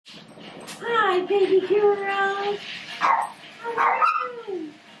Hi, baby girl.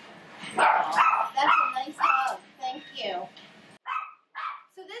 That's a nice hug. Thank you.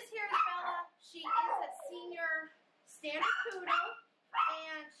 So this here is Bella. She is a senior Standard Poodle,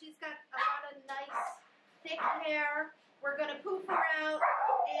 and she's got a lot of nice thick hair. We're going to poof her out,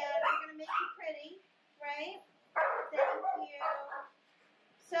 and we're going to make you pretty, right? Thank you.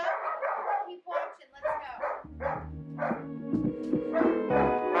 So, keep watching. Let's go.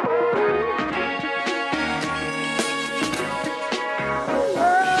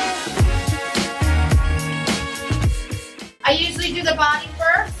 I usually do the body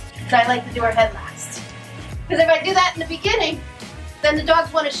first, because I like to do her head last. Because if I do that in the beginning, then the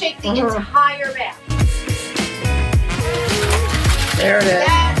dogs want to shake the entire back. There it is.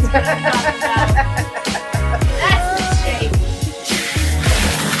 That's what I'm talking about. That's the shape.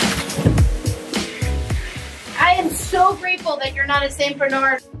 I am so grateful that you're not a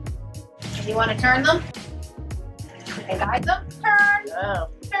Saintpreneur. You want to turn them? And guide them. Turn. Oh.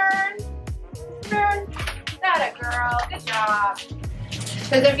 Turn. Turn. That a girl. Good job.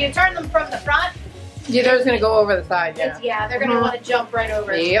 Because if you turn them from the front, Yeah, they're just going to go over the side, yeah. They're going to want to jump right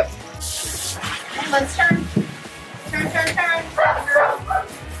over it. Yep. And let's turn. Turn, turn, turn. Good girl.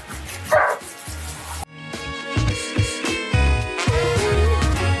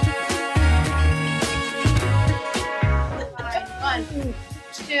 One,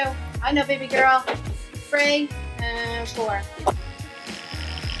 two. I know, baby girl. 3 and 4.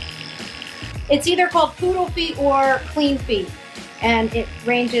 It's either called poodle feet or clean feet, and it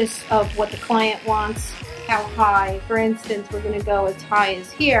ranges of what the client wants, how high. For instance, we're going to go as high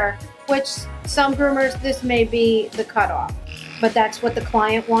as here, which some groomers, this may be the cutoff, but that's what the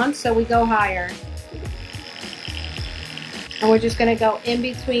client wants, so we go higher. And we're just going to go in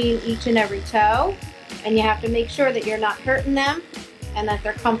between each and every toe, and you have to make sure that you're not hurting them and that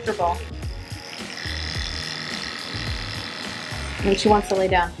they're comfortable. And she wants to lay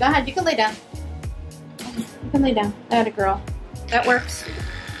down. Go ahead, you can lay down. You can lay down. That a girl. That works.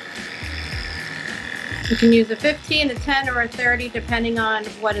 You can use a 15, a 10, or a 30 depending on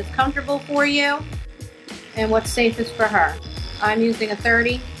what is comfortable for you and what's safest for her. I'm using a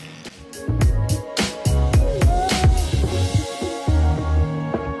 30.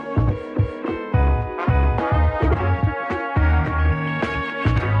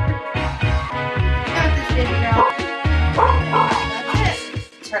 Got this, baby girl. That's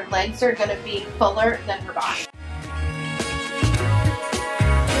it. Her legs are going to be fuller than her body.